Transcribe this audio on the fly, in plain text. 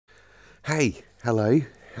Hey, hello.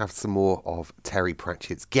 Have some more of Terry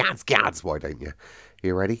Pratchett's Gads, why don't you?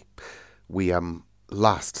 You ready? We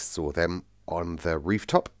last saw them on the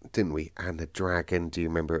rooftop, didn't we? And the dragon, do you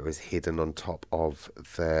remember it was hidden on top of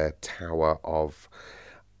the Tower of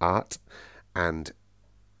Art? And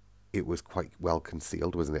it was quite well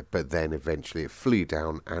concealed, wasn't it? But then eventually it flew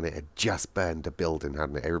down and it had just burned a building,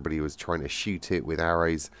 hadn't it? Everybody was trying to shoot it with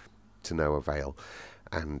arrows to no avail.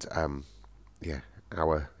 And yeah,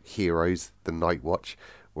 our heroes, the Night Watch,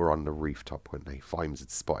 were on the rooftop, weren't they? Vimes had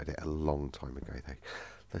spotted it a long time ago, though.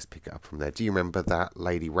 Let's pick it up from there. Do you remember that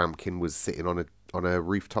Lady Ramkin was sitting on a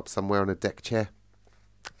rooftop somewhere on a deck chair?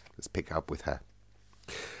 Let's pick it up with her.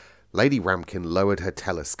 Lady Ramkin lowered her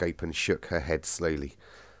telescope and shook her head slowly.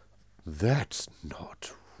 "That's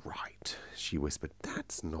not right," she whispered.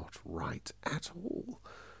 "That's not right at all.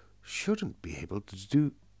 Shouldn't be able to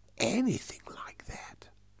do anything like that."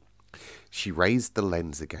 She raised the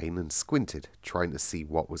lens again and squinted, trying to see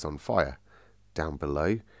what was on fire. Down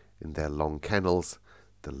below, in their long kennels,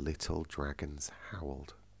 the little dragons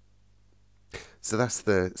howled. So that's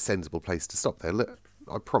the sensible place to stop there. Look,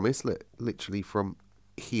 I promise, look, literally from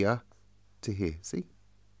here to here. See?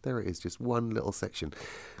 There it is, just one little section.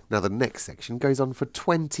 Now the next section goes on for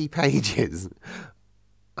 20 pages.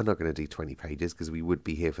 I'm not going to do 20 pages because we would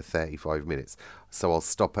be here for 35 minutes. So I'll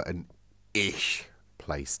stop at an ish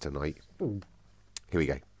place tonight. Here we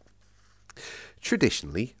go.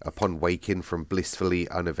 Traditionally, upon waking from blissfully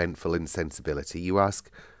uneventful insensibility, you ask,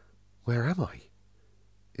 "Where am I?"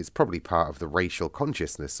 It's probably part of the racial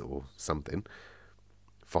consciousness or something.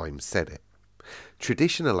 Vimes said it.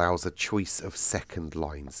 Tradition allows a choice of second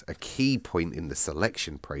lines. A key point in the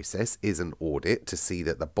selection process is an audit to see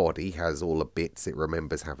that the body has all the bits it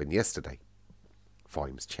remembers having yesterday.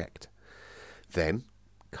 Vimes checked. Then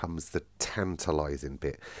comes the tantalising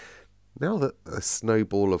bit. Now that a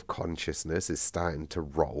snowball of consciousness is starting to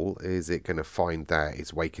roll, is it going to find that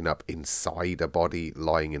it's waking up inside a body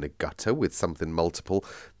lying in a gutter with something multiple?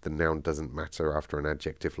 The noun doesn't matter after an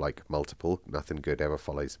adjective like multiple. Nothing good ever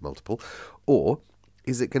follows multiple. Or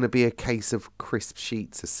is it going to be a case of crisp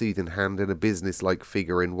sheets, a soothing hand, and a business-like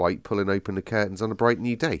figure in white pulling open the curtains on a bright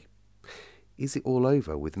new day? Is it all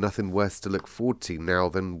over, with nothing worse to look forward to now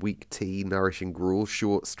than weak tea, nourishing gruel,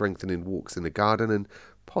 short, strengthening walks in the garden, and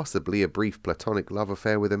possibly a brief platonic love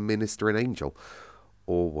affair with a ministering angel?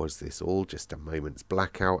 Or was this all just a moment's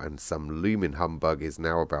blackout, and some looming humbug is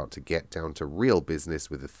now about to get down to real business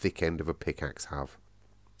with the thick end of a pickaxe have?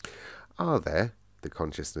 Are there, the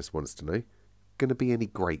consciousness wants to know, going to be any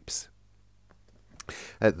grapes?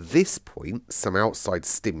 At this point, some outside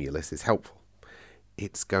stimulus is helpful.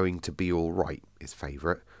 "It's going to be all right" is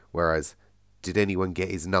favourite, whereas "did anyone get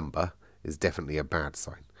his number" is definitely a bad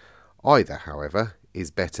sign. Either, however, is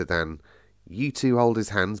better than "you two hold his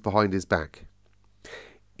hands behind his back."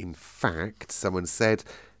 In fact, someone said,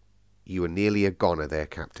 "You were nearly a goner there,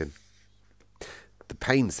 Captain." The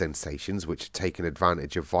pain sensations, which had taken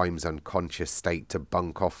advantage of Vimes' unconscious state to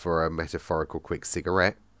bunk off for a metaphorical quick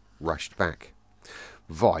cigarette, rushed back.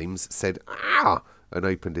 Vimes said "ah" and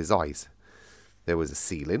opened his eyes. There was a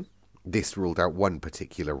ceiling. This ruled out one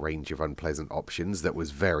particular range of unpleasant options that was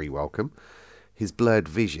very welcome. His blurred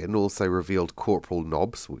vision also revealed corporal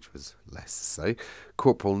knobs, which was less so.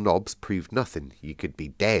 Corporal knobs proved nothing. You could be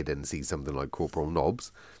dead and see something like corporal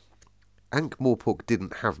knobs. Ankh-Morpork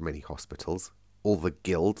didn't have many hospitals. All the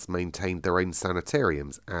guilds maintained their own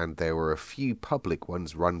sanitariums, and there were a few public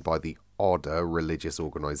ones run by the odder religious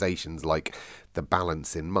organisations like the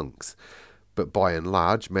Balancing Monks. But by and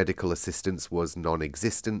large, medical assistance was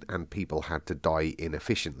non-existent and people had to die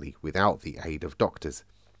inefficiently without the aid of doctors.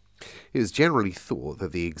 It was generally thought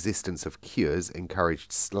that the existence of cures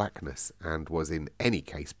encouraged slackness and was in any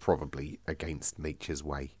case probably against nature's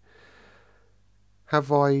way.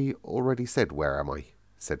 "Have I already said where am I?"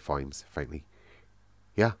 said Vimes faintly.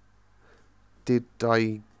 "Yeah." "Did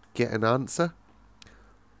I get an answer?"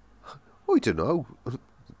 "I dunno."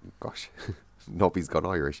 Gosh, Nobby's gone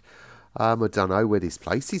Irish. "I dunno where this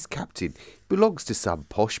place is, Captain. Belongs to some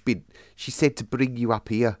posh bid. She said to bring you up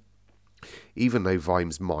here." Even though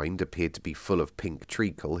Vimes' mind appeared to be full of pink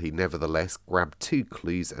treacle, he nevertheless grabbed two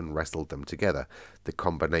clues and wrestled them together. The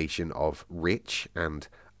combination of rich and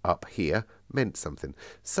up here meant something.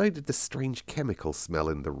 So did the strange chemical smell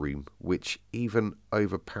in the room, which even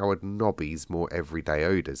overpowered Nobby's more everyday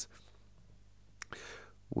odours.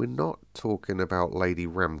 "We're not talking about Lady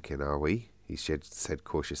Ramkin, are we?" he said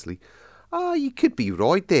cautiously. "Ah, you could be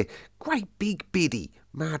right there. Great big biddy,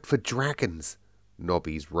 mad for dragons."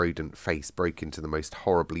 Nobby's rodent face broke into the most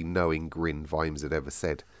horribly knowing grin Vimes had ever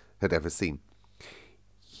seen.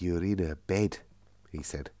 "You're in her bed," he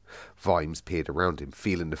said. Vimes peered around him,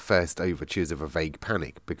 feeling the first overtures of a vague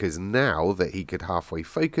panic, because now that he could halfway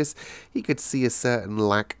focus, he could see a certain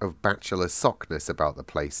lack of bachelor sockness about the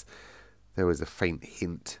place. There was a faint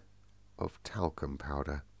hint of talcum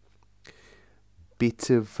powder. "Bit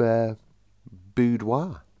of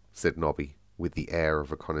boudoir," said Nobby, with the air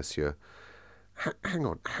of a connoisseur. Hang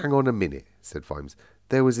on a minute," said Vimes.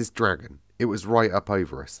 "There was this dragon. It was right up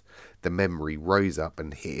over us." The memory rose up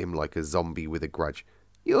and hit him like a zombie with a grudge.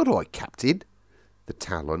 "You're right, Captain." The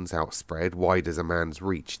talons outspread, wide as a man's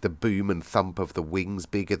reach, the boom and thump of the wings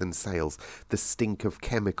bigger than sails, the stink of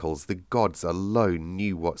chemicals. The gods alone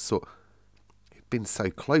knew what sort... It'd been so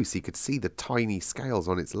close he could see the tiny scales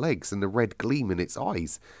on its legs and the red gleam in its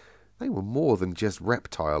eyes. They were more than just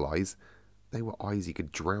reptile eyes. They were eyes he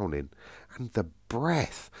could drown in. And the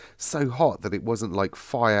breath, so hot that it wasn't like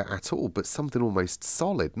fire at all, but something almost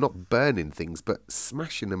solid, not burning things, but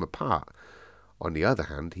smashing them apart. On the other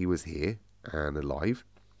hand, he was here, and alive.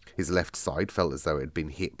 His left side felt as though it had been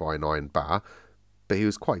hit by an iron bar, but he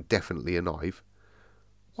was quite definitely alive.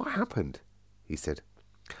 "What happened?" he said.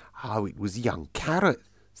 "Oh, it was young Carrot,"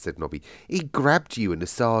 said Nobby. "He grabbed you and the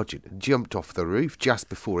sergeant and jumped off the roof just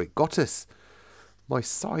before it got us." "My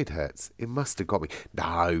side hurts. It must have got me."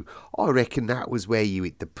 "No, I reckon that was where you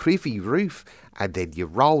hit the privy roof, and then you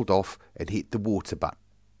rolled off and hit the water butt."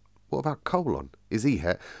 "What about Colon? Is he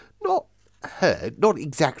hurt?" "Not hurt, not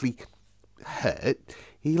exactly hurt.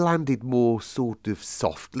 He landed more sort of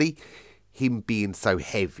softly. Him being so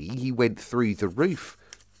heavy, he went through the roof.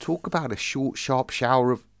 Talk about a short, sharp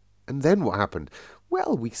shower of..." "And then what happened?"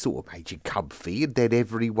 "Well, we sort of made you comfy, and then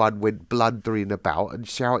everyone went blundering about and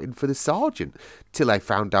shouting for the sergeant, till they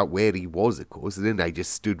found out where he was, of course, and then they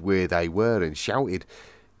just stood where they were and shouted.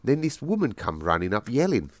 Then this woman come running up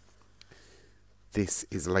yelling." "This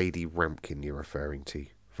is Lady Rampkin you're referring to,"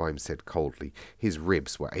 Vimes said coldly. His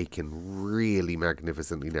ribs were aching really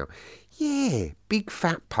magnificently now. "Yeah, big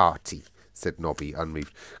fat party," said Nobby,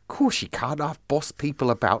 unmoved. "Course you can't half boss people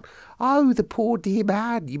about. Oh, the poor dear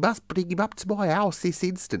man, you must bring him up to my house this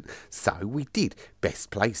instant." So we did. Best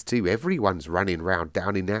place too. Everyone's running round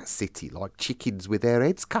down in that city like chickens with their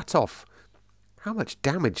heads cut off." "How much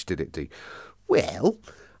damage did it do?" "Well,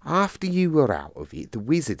 after you were out of it, the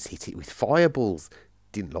wizards hit it with fireballs.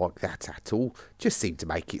 Didn't like that at all. Just seemed to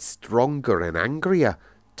make it stronger and angrier.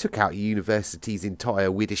 Took out university's entire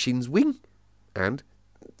Widdershins wing. And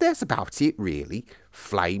that's about it, really.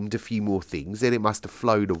 Flamed a few more things, then it must have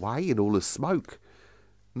flowed away in all the smoke."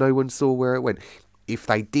 "No one saw where it went?" "If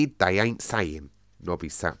they did, they ain't saying." Nobby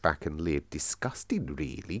sat back and leered. "Disgusting,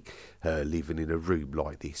 really. Her living in a room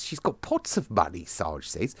like this. She's got pots of money, Sarge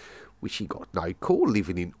says. Which she got no call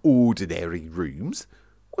living in ordinary rooms.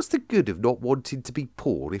 What's the good of not wanting to be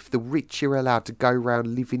poor if the rich are allowed to go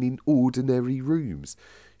round living in ordinary rooms?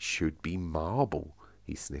 Should be marble,"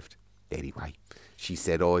 he sniffed. "Anyway, she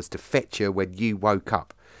said I was to fetch her when you woke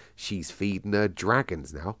up. She's feeding her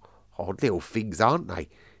dragons now. Odd little things, aren't they?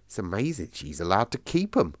 It's amazing she's allowed to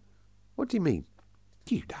keep 'em." "What do you mean?"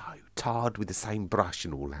 "You know, tarred with the same brush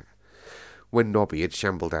and all that." When Nobby had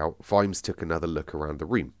shambled out, Vimes took another look around the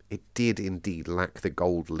room. It did indeed lack the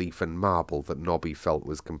gold leaf and marble that Nobby felt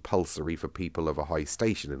was compulsory for people of a high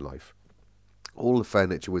station in life. All the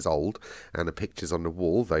furniture was old, and the pictures on the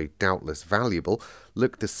wall, though doubtless valuable,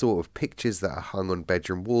 looked the sort of pictures that are hung on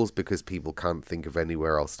bedroom walls because people can't think of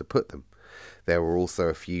anywhere else to put them. There were also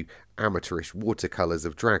a few amateurish watercolours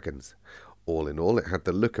of dragons. All in all, it had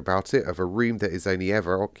the look about it of a room that is only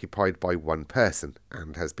ever occupied by one person,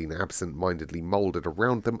 and has been absent-mindedly moulded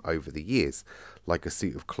around them over the years, like a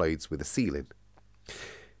suit of clothes with a ceiling.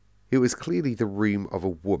 It was clearly the room of a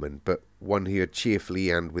woman, but one who had cheerfully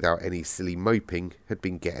and without any silly moping had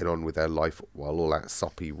been getting on with her life while all that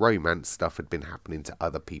soppy romance stuff had been happening to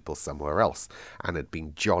other people somewhere else, and had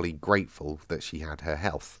been jolly grateful that she had her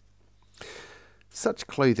health. Such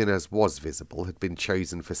clothing as was visible had been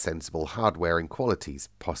chosen for sensible hard-wearing qualities,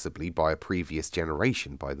 possibly by a previous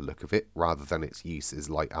generation by the look of it, rather than its use as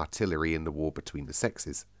light artillery in the war between the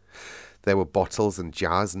sexes. There were bottles and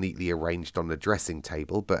jars neatly arranged on the dressing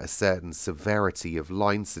table, but a certain severity of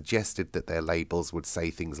line suggested that their labels would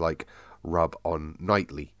say things like "rub on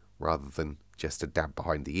nightly," rather than just a dab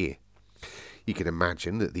behind the ear. You can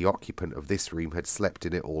imagine that the occupant of this room had slept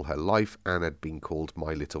in it all her life and had been called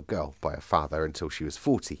 "my little girl" by her father until she was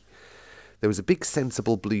 40. There was a big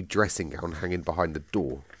sensible blue dressing gown hanging behind the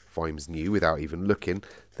door. Vimes knew, without even looking,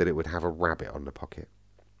 that it would have a rabbit on the pocket.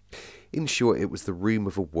 In short, it was the room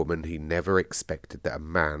of a woman who never expected that a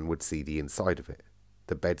man would see the inside of it.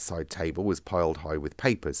 The bedside table was piled high with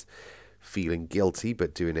papers. Feeling guilty,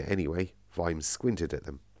 but doing it anyway, Vimes squinted at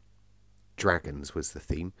them. Dragons was the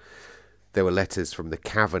theme. There were letters from the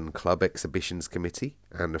Cavern Club Exhibitions Committee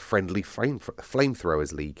and a friendly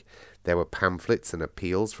Flamethrowers League. There were pamphlets and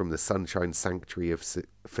appeals from the Sunshine Sanctuary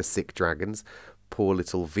for Sick Dragons. Poor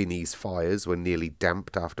little Vinny's fires were nearly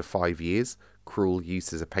damped after 5 years. Cruel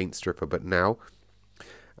use as a paint stripper, but now.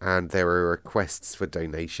 And there were requests for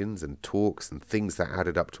donations and talks and things that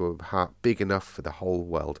added up to a heart big enough for the whole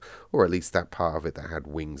world, or at least that part of it that had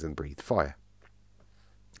wings and breathed fire.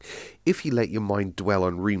 If you let your mind dwell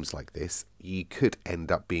on rooms like this, you could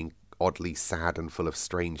end up being oddly sad and full of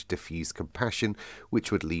strange, diffuse compassion,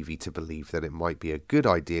 which would leave you to believe that it might be a good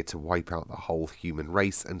idea to wipe out the whole human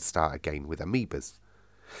race and start again with amoebas.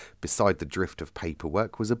 Beside the drift of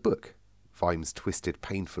paperwork was a book. Vimes twisted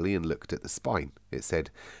painfully and looked at the spine. It said,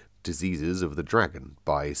 Diseases of the Dragon,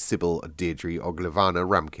 by Sybil Deirdre Oglivana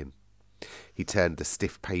Ramkin. He turned the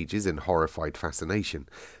stiff pages in horrified fascination.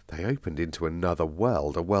 They opened into another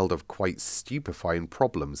world, a world of quite stupefying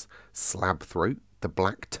problems. Slab throat, the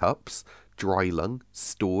black tups, dry lung,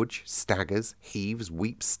 storge, staggers, heaves,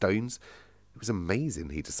 weeps, stones. It was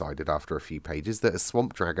amazing, he decided after a few pages, that a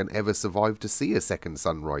swamp dragon ever survived to see a second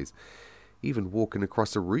sunrise. Even walking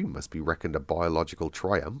across a room must be reckoned a biological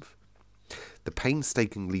triumph. The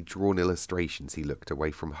painstakingly drawn illustrations he looked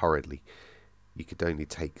away from hurriedly. You could only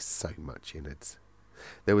take so much in it.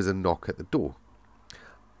 There was a knock at the door.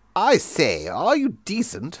 I say, are you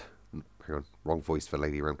decent? Hang on, wrong voice for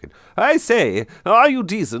Lady Ramkin. I say, are you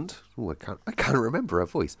decent? Oh, I can't remember her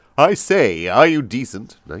voice. I say, are you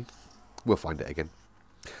decent? No, we'll find it again.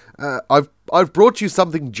 I've brought you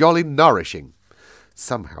something jolly nourishing.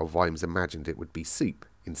 Somehow Vimes imagined it would be soup.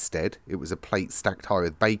 Instead, it was a plate stacked high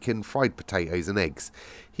with bacon, fried potatoes and eggs.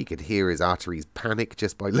 He could hear his arteries panic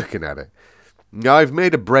just by looking at it. I've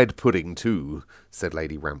made a bread pudding too, said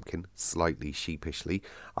Lady Ramkin, slightly sheepishly.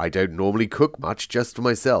 I don't normally cook much, just for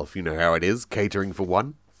myself. You know how it is, catering for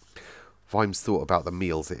one. Vimes thought about the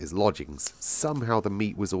meals at his lodgings. Somehow the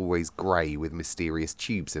meat was always grey with mysterious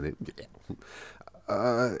tubes in it.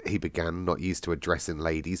 He began, not used to addressing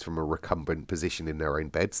ladies from a recumbent position in their own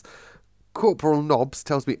beds. Corporal Nobbs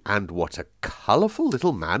tells me, and what a colourful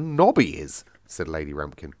little man Nobby is, said Lady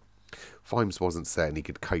Ramkin. Vimes wasn't certain he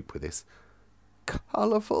could cope with this.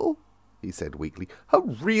 Colourful? He said weakly. A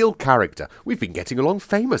real character. We've been getting along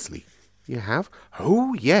famously. You have?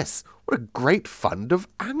 Oh, yes. What a great fund of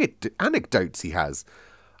anecdotes he has.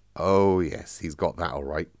 Oh, yes, he's got that all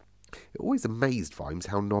right. It always amazed Vimes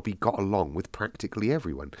how Nobby got along with practically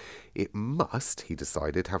everyone. It must, he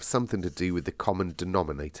decided, have something to do with the common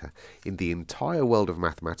denominator. In the entire world of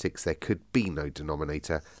mathematics, there could be no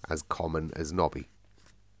denominator as common as Nobby.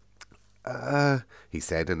 He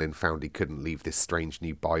said, and then found he couldn't leave this strange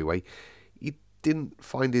new byway. You didn't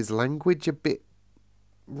find his language a bit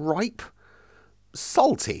ripe?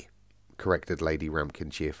 Salty, corrected Lady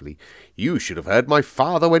Ramkin cheerfully. You should have heard my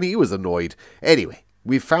father when he was annoyed. Anyway,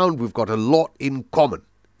 we've found we've got a lot in common.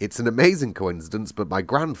 It's an amazing coincidence, but my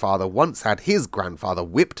grandfather once had his grandfather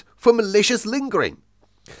whipped for malicious lingering.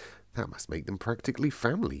 That must make them practically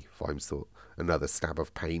family, Vimes thought. Another stab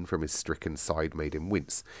of pain from his stricken side made him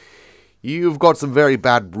wince. You've got some very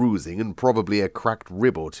bad bruising and probably a cracked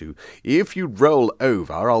rib or two. If you'd roll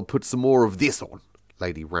over, I'll put some more of this on.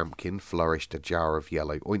 Lady Ramkin flourished a jar of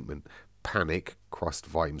yellow ointment. Panic crossed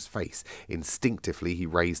Vimes' face. Instinctively, he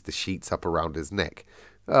raised the sheets up around his neck.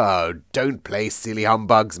 Oh, don't play silly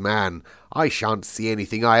humbugs, man. I shan't see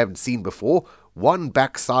anything I haven't seen before. One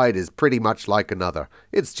backside is pretty much like another.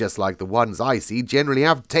 It's just like the ones I see generally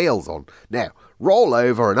have tails on. Now, roll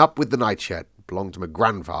over and up with the nightshirt. Belonged to my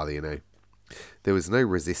grandfather, you know. There was no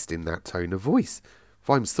resisting that tone of voice.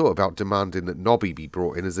 Vimes thought about demanding that Nobby be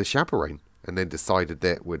brought in as a chaperone, and then decided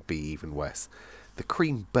that it would be even worse. The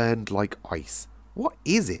cream burned like ice. What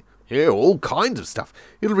is it? Yeah, all kinds of stuff.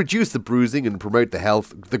 It'll reduce the bruising and promote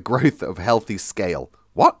the growth of healthy scale.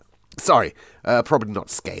 What? Sorry, probably not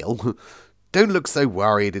scale. Don't look so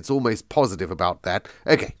worried. It's almost positive about that.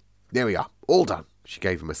 Okay, there we are. All done. She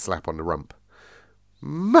gave him a slap on the rump.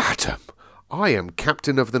 Madam, I am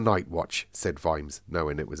captain of the night watch, said Vimes,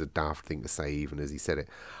 knowing it was a daft thing to say even as he said it.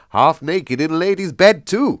 Half naked in a lady's bed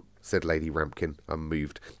too, said Lady Ramkin,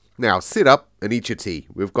 unmoved. Now sit up and eat your tea.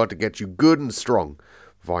 We've got to get you good and strong.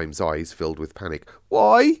 Vimes' eyes filled with panic.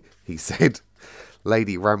 Why? He said.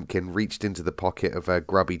 Lady Ramkin reached into the pocket of her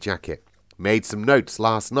grubby jacket. Made some notes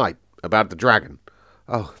last night about the dragon.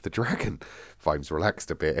 Oh, the dragon. Vimes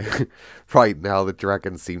relaxed a bit. Right now the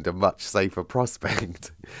dragon seemed a much safer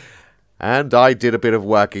prospect. And I did a bit of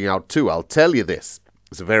working out too, I'll tell you this.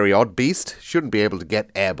 It's a very odd beast. Shouldn't be able to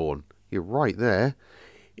get airborne. You're right there.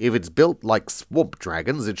 If it's built like swamp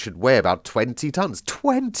dragons, it should weigh about 20 tons.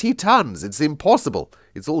 20 tons! It's impossible.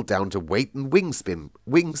 It's all down to weight and wingspan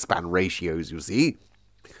ratios, you see.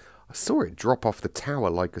 I saw it drop off the tower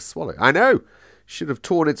like a swallow. I know! Should have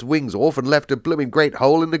torn its wings off and left a blooming great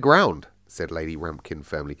hole in the ground, said Lady Rampkin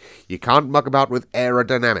firmly. You can't muck about with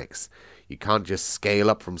aerodynamics. You can't just scale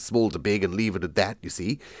up from small to big and leave it at that, you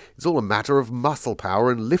see. It's all a matter of muscle power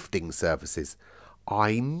and lifting surfaces.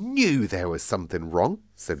 I knew there was something wrong,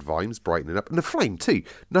 said Vimes, brightening up. And the flame, too.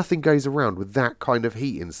 Nothing goes around with that kind of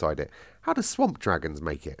heat inside it. How do swamp dragons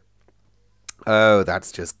make it? Oh,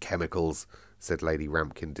 that's just chemicals, said Lady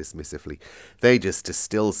Rampkin dismissively. They just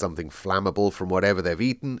distill something flammable from whatever they've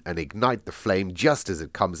eaten and ignite the flame just as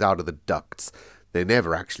it comes out of the ducts. They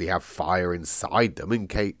never actually have fire inside them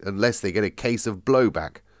unless they get a case of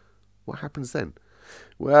blowback. What happens then?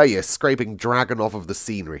 Well, you're scraping dragon off of the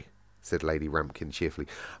scenery, said Lady Rampkin cheerfully.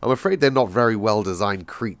 I'm afraid they're not very well-designed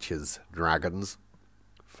creatures, dragons.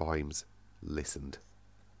 Vimes listened.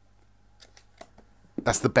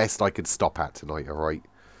 That's the best I could stop at tonight, all right?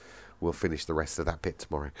 We'll finish the rest of that bit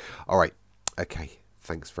tomorrow. All right. Okay.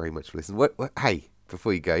 Thanks very much for listening. Hey,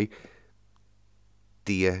 before you go,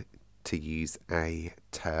 dear, to use a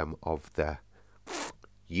term of the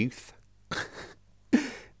youth,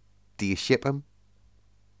 do you ship 'em?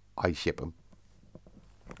 I ship 'em.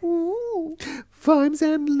 Vimes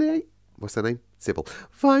and what's her name? Sybil.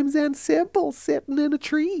 Vimes and Sybil sitting in a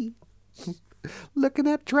tree, looking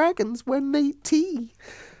at dragons when they eat tea.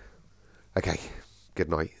 Okay. Good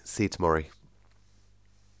night. See you tomorrow.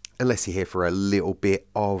 Unless you're here for a little bit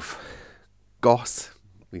of goss.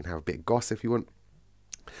 We can have a bit of goss if you want.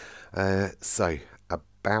 So,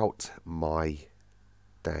 about my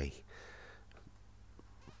day.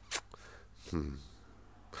 I'm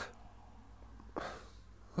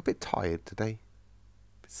a bit tired today.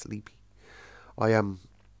 A bit sleepy. I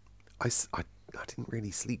didn't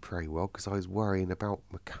really sleep very well because I was worrying about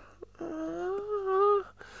my car.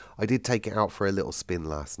 I did take it out for a little spin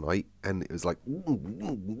last night, and it was like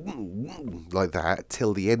that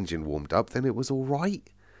till the engine warmed up. Then it was all right.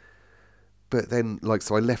 But then,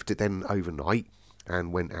 so I left it then overnight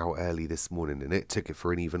and went out early this morning in it. Took it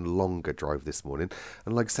for an even longer drive this morning.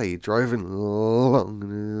 And like I say, you're driving long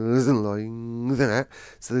like that.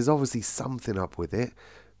 So there's obviously something up with it.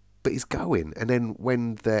 But it's going. And then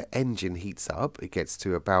when the engine heats up, it gets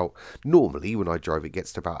to about... Normally, when I drive, it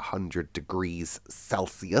gets to about 100 degrees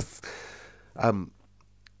Celsius.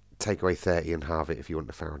 Take away 30 and halve it if you want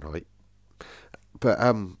the Fahrenheit. But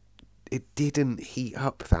it didn't heat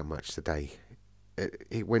up that much today.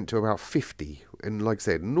 It went to about 50. And like I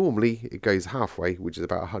said, normally it goes halfway, which is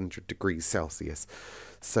about 100 degrees Celsius.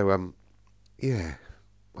 So, yeah,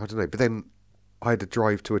 I don't know. But then I had to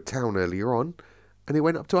drive to a town earlier on, and it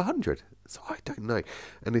went up to 100. So I don't know.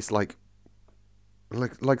 And it's like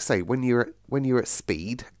say, when you're at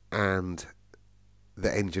speed and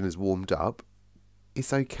the engine is warmed up,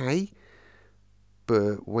 it's okay.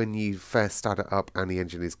 But when you first start it up and the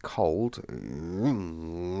engine is cold,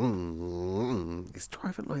 it's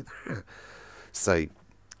driving like that. So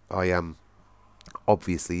I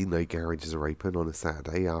obviously no garages are open on a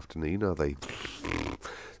Saturday afternoon, are they?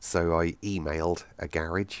 So I emailed a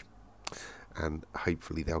garage, and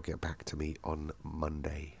hopefully they'll get back to me on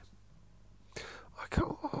Monday. I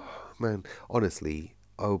can't, man, honestly,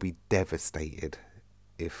 I'll be devastated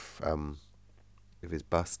if it's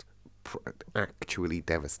bust. Actually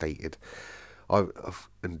devastated. I've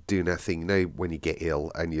and doing that thing, when you get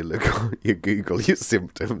ill and you look on, you Google your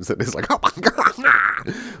symptoms, and it's like, oh my God,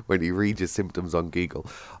 when you read your symptoms on Google.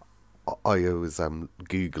 I was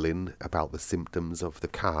Googling about the symptoms of the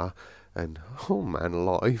car, and oh man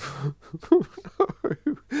alive, no,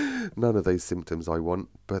 none of those symptoms I want,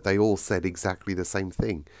 but they all said exactly the same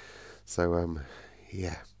thing. So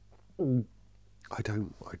yeah, I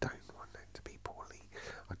don't want it to be poorly.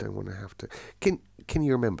 I don't want to have to. Can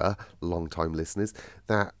you remember, long-time listeners,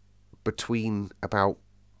 that between about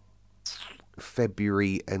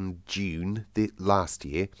February and June last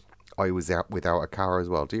year, I was out without a car as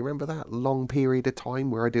well. Do you remember that long period of time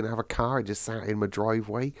where I didn't have a car? I just sat in my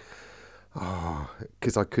driveway.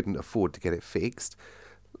 Because I couldn't afford to get it fixed.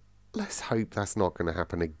 Let's hope that's not going to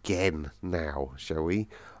happen again now, shall we?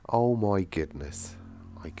 Oh my goodness.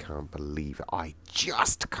 I can't believe it. I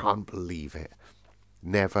just can't believe it.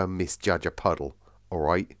 Never misjudge a puddle,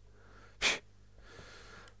 alright?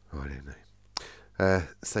 I don't know.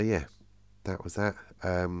 So yeah, that was that.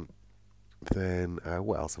 Then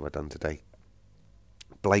what else have I done today?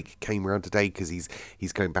 Blake came around today because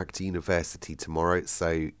he's going back to university tomorrow,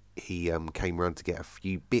 so he came round to get a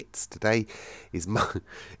few bits today. His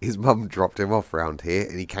mum dropped him off round here,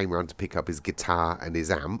 and he came round to pick up his guitar and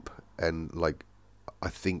his amp. And like, I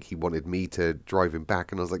think he wanted me to drive him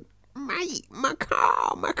back, and I was like, "Mate, my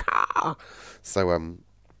car, my car." So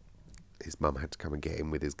his mum had to come and get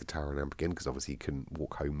him with his guitar and amp again, because obviously he couldn't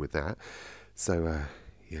walk home with that. So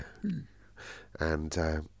yeah, and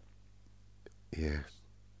yeah,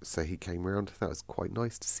 so he came round. That was quite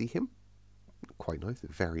nice to see him. Quite nice,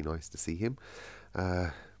 very nice to see him.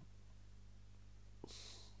 I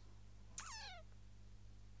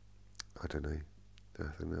don't know.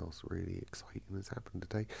 Nothing else really exciting has happened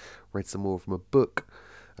today. Read some more from a book.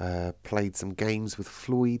 Played some games with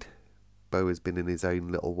Floyd. Bo has been in his own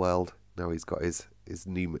little world. Now he's got his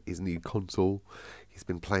new console. He's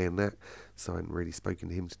been playing that. So I haven't really spoken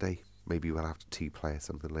to him today. Maybe we'll have to two-player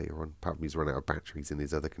something later on. Apart from he's run out of batteries in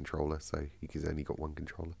his other controller, so he's only got one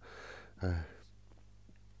controller.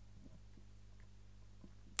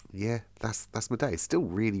 Yeah, that's my day. It's still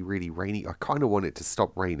really, really rainy. I kind of want it to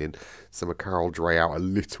stop raining, so my car will dry out a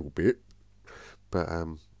little bit. But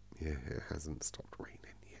yeah, it hasn't stopped raining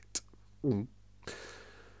yet.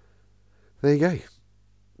 There you go.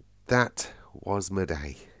 That was my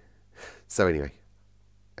day. So anyway,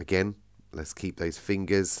 again, let's keep those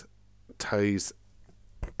fingers, toes,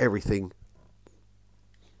 everything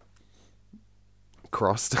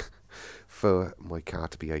crossed for my car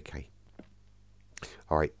to be okay.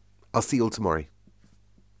 All right, I'll see you all tomorrow.